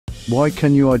Why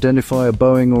can you identify a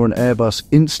Boeing or an Airbus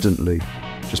instantly,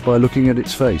 just by looking at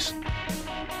its face?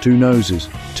 Two noses,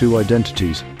 two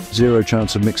identities, zero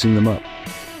chance of mixing them up.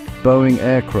 Boeing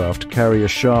aircraft carry a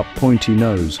sharp, pointy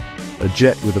nose, a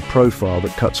jet with a profile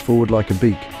that cuts forward like a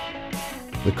beak.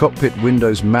 The cockpit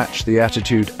windows match the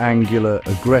attitude, angular,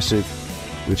 aggressive,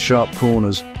 with sharp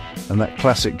corners and that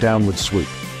classic downward swoop.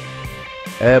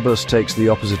 Airbus takes the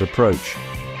opposite approach,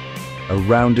 a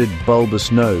rounded,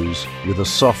 bulbous nose with a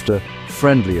softer,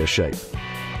 friendlier shape.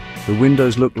 The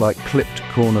windows look like clipped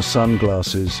corner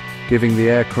sunglasses, giving the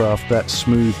aircraft that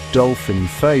smooth dolphin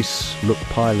face look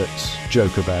pilots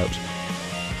joke about.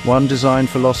 One design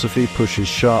philosophy pushes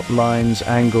sharp lines,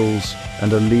 angles,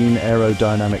 and a lean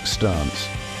aerodynamic stance.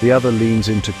 The other leans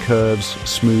into curves,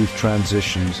 smooth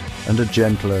transitions, and a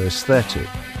gentler aesthetic.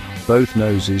 Both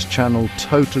noses channel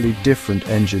totally different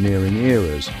engineering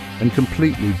eras and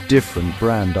completely different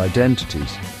brand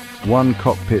identities. One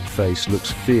cockpit face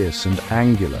looks fierce and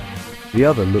angular. The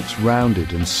other looks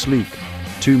rounded and sleek.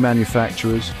 Two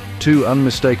manufacturers, two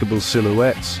unmistakable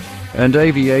silhouettes, and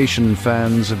aviation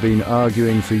fans have been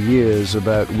arguing for years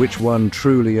about which one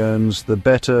truly earns the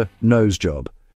better nose job.